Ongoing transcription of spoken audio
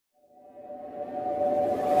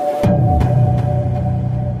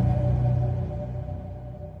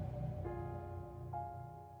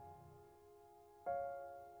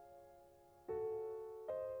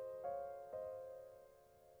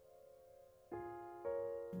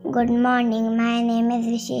Good morning, my name is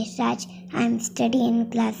Vishesh Raj. I am studying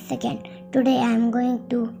in class 2nd. Today I am going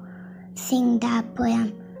to sing the poem.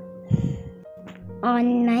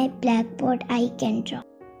 On my blackboard I can draw.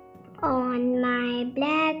 On my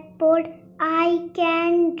blackboard I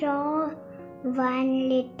can draw one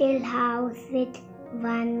little house with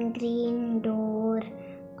one green door.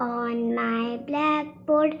 On my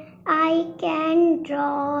blackboard I can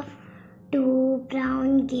draw two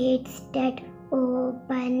brown gates that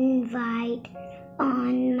open wide.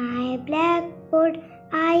 On my blackboard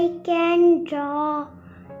I can draw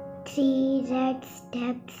three red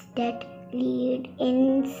steps that lead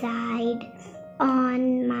inside.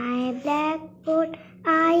 On my blackboard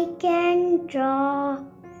I can draw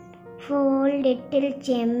four little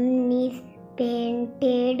chimneys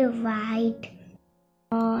painted white.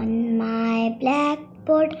 On my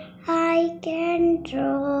blackboard I can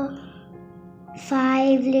draw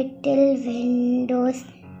five little windows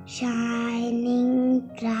shining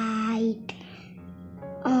bright.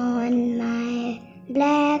 On my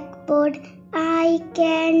blackboard I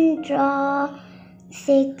can draw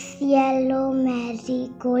six yellow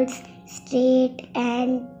marigolds straight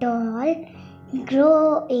and tall,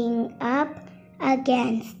 growing up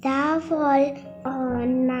against the wall.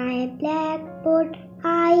 On my blackboard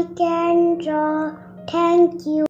I can draw. Thank you.